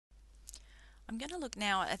I'm going to look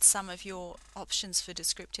now at some of your options for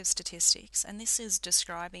descriptive statistics, and this is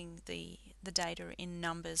describing the data in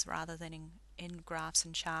numbers rather than in graphs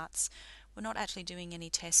and charts. We're not actually doing any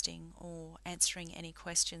testing or answering any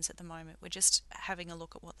questions at the moment. We're just having a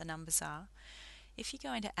look at what the numbers are. If you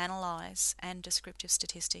go into Analyze and Descriptive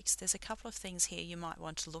Statistics, there's a couple of things here you might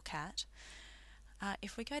want to look at.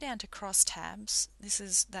 If we go down to crosstabs,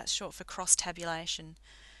 that's short for cross tabulation.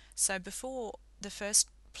 So before, the first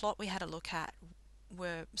plot we had a look at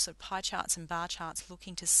were sort of pie charts and bar charts,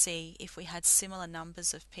 looking to see if we had similar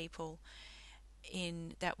numbers of people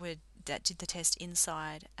that did the test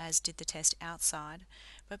inside as did the test outside.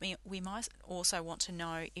 But we might also want to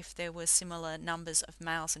know if there were similar numbers of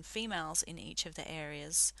males and females in each of the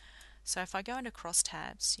areas. So if I go into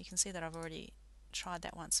crosstabs, you can see that I've already tried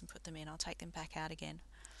that once and put them in. I'll take them back out again.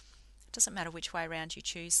 It doesn't matter which way around you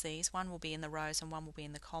choose these. One will be in the rows and one will be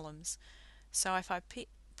in the columns. So if I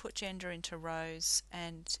put gender into rows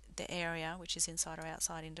and the area, which is inside or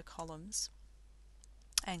outside, into columns,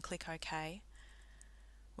 and click OK,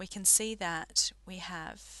 we can see that we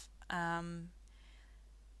have,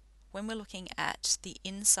 when we're looking at the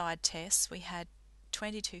inside tests, we had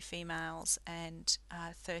 22 females and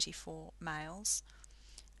 34 males.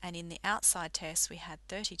 And in the outside tests, we had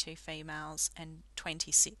 32 females and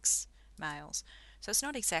 26 males. So it's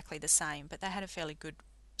not exactly the same, but they had a fairly good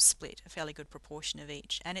split, a fairly good proportion of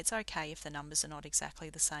each. And it's okay if the numbers are not exactly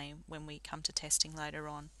the same when we come to testing later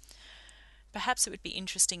on. Perhaps it would be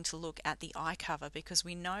interesting to look at the eye cover, because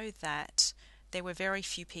we know that there were very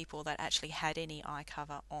few people that actually had any eye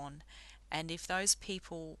cover on. And if those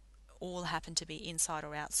people all happen to be inside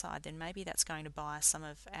or outside, then maybe that's going to bias some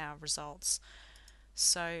of our results.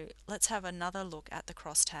 So let's have another look at the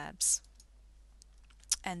crosstabs.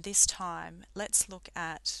 And this time, let's look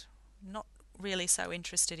at, not really so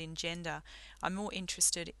interested in gender. I'm more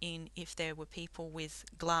interested in if there were people with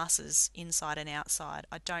glasses inside and outside.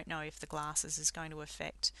 I don't know if the glasses is going to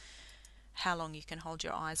affect how long you can hold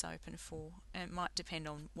your eyes open for. And it might depend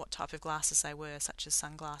on what type of glasses they were, such as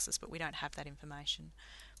sunglasses, but we don't have that information.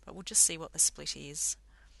 But we'll just see what the split is.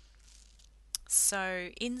 So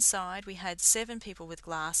inside we had 7 people with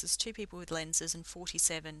glasses, 2 people with lenses, and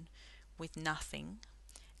 47 with nothing.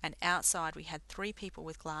 And outside we had 3 people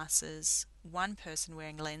with glasses, 1 person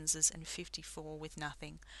wearing lenses, and 54 with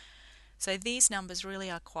nothing. So these numbers really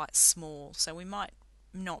are quite small, so we might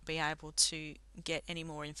not be able to get any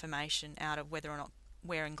more information out of whether or not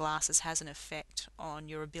wearing glasses has an effect on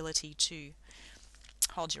your ability to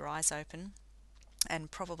hold your eyes open.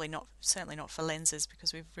 And probably not, certainly not for lenses,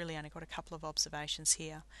 because we've really only got a couple of observations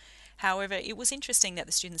here. However, it was interesting that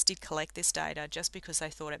the students did collect this data just because they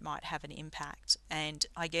thought it might have an impact. And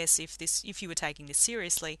I guess if you were taking this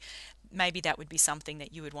seriously, maybe that would be something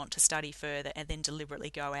that you would want to study further and then deliberately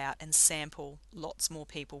go out and sample lots more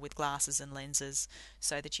people with glasses and lenses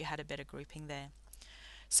so that you had a better grouping there.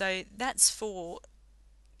 So that's for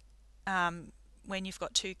when you've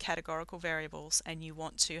got 2 categorical variables and you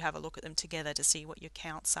want to have a look at them together to see what your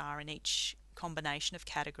counts are in each combination of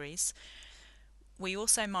categories. We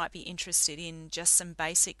also might be interested in just some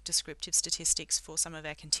basic descriptive statistics for some of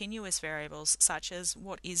our continuous variables, such as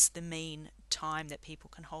what is the mean time that people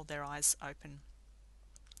can hold their eyes open.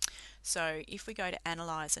 So if we go to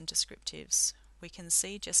Analyze and Descriptives, we can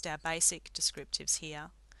see just our basic descriptives here.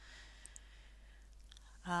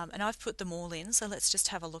 And I've put them all in, so let's just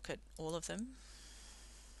have a look at all of them.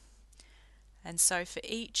 And so for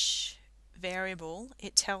each variable,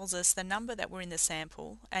 it tells us the number that were in the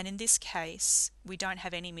sample, and in this case we don't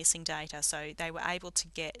have any missing data, so they were able to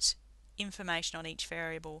get information on each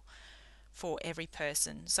variable for every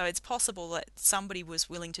person. So it's possible that somebody was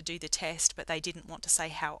willing to do the test but they didn't want to say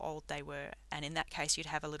how old they were, and in that case you'd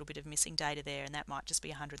have a little bit of missing data there, and that might just be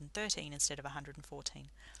 113 instead of 114.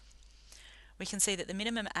 We can see that the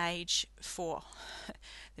minimum age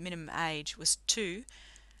was 2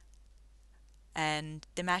 and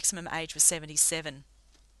the maximum age was 77.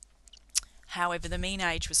 However, the mean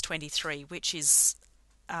age was 23, which is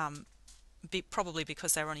probably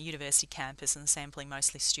because they were on a university campus and sampling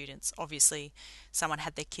mostly students. Obviously, someone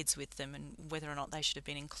had their kids with them, and whether or not they should have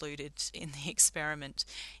been included in the experiment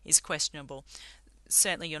is questionable.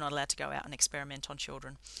 Certainly, you're not allowed to go out and experiment on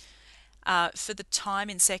children. For the time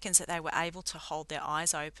in seconds that they were able to hold their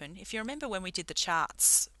eyes open, if you remember when we did the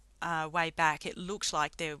charts way back, it looked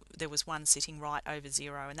like there was one sitting right over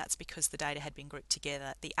 0, and that's because the data had been grouped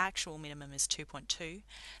together. The actual minimum is 2.2,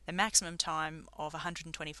 the maximum time of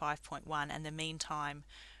 125.1, and the mean time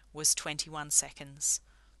was 21 seconds.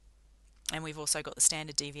 And we've also got the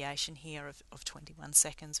standard deviation here of 21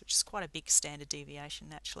 seconds, which is quite a big standard deviation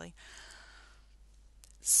actually.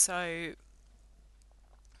 So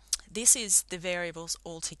This is the variables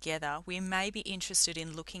altogether. We may be interested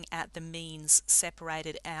in looking at the means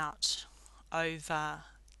separated out over,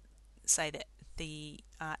 say, the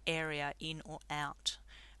area in or out.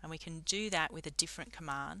 And we can do that with a different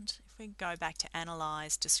command. If we go back to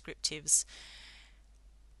Analyze, Descriptives,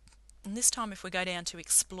 and this time if we go down to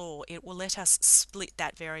Explore, it will let us split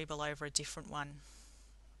that variable over a different one.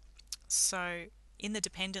 So in the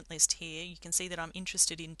dependent list here, you can see that I'm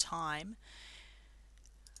interested in time.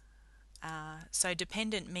 So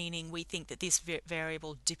dependent meaning we think that this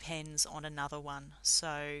variable depends on another one.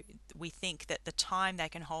 So we think that the time they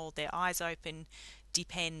can hold their eyes open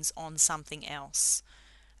depends on something else.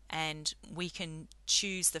 And we can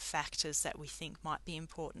choose the factors that we think might be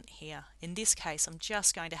important here. In this case, I'm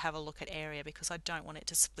just going to have a look at area because I don't want it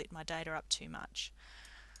to split my data up too much.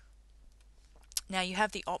 Now you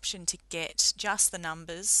have the option to get just the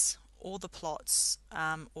numbers or the plots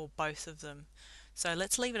or both of them. So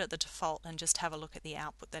let's leave it at the default and just have a look at the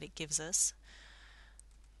output that it gives us.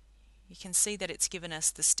 You can see that it's given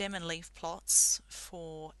us the stem and leaf plots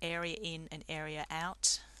for area in and area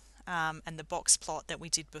out, and the box plot that we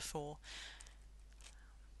did before.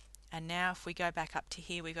 And now if we go back up to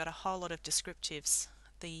here, we've got a whole lot of descriptives.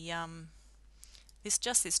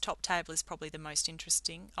 This top table is probably the most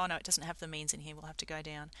interesting. Oh no, it doesn't have the means in here, we'll have to go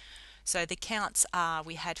down. So the counts are,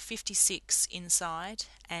 we had 56 inside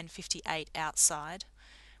and 58 outside.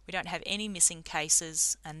 We don't have any missing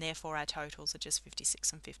cases, and therefore our totals are just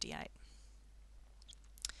 56 and 58.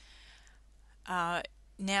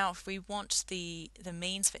 Now if we want the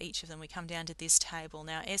means for each of them, we come down to this table.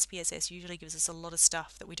 Now SPSS usually gives us a lot of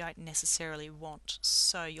stuff that we don't necessarily want,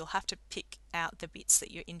 so you'll have to pick out the bits that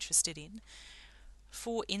you're interested in.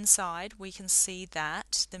 For inside, we can see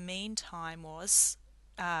that the mean time was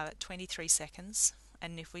 23 seconds,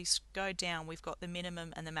 and if we go down, we've got the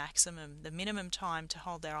minimum and the maximum. The minimum time to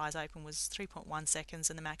hold their eyes open was 3.1 seconds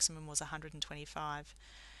and the maximum was 125.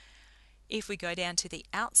 If we go down to the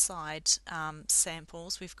outside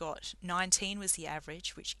samples, we've got 19 was the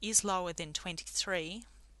average, which is lower than 23.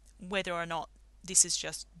 Whether or not this is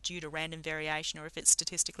just due to random variation or if it's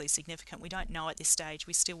statistically significant, we don't know at this stage.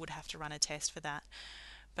 We still would have to run a test for that.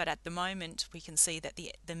 But at the moment, we can see that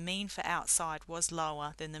the mean for outside was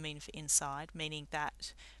lower than the mean for inside, meaning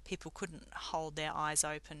that people couldn't hold their eyes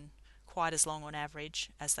open quite as long on average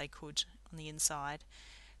as they could on the inside.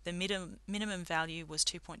 The minimum value was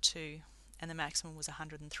 2.2 and the maximum was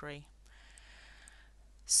 103.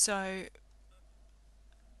 So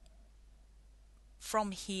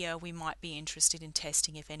from here we might be interested in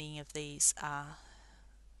testing if any of these are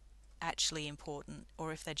actually important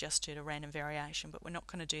or if they're just due to random variation, but we're not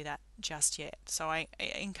going to do that just yet. So I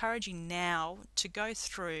encourage you now to go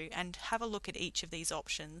through and have a look at each of these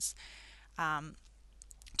options.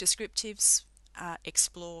 Descriptives,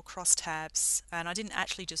 explore, cross tabs, and I didn't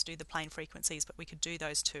actually just do the plain frequencies, but we could do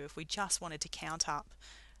those too. If we just wanted to count up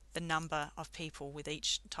the number of people with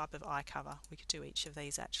each type of eye cover, we could do each of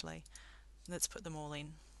these actually. Let's put them all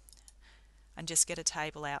in and just get a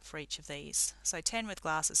table out for each of these. So 10 with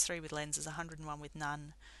glasses, 3 with lenses, 101 with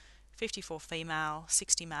none, 54 female,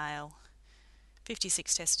 60 male,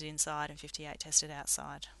 56 tested inside and 58 tested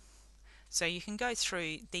outside. So you can go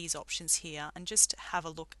through these options here and just have a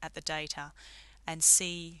look at the data and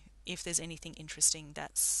see if there's anything interesting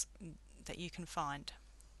that you can find.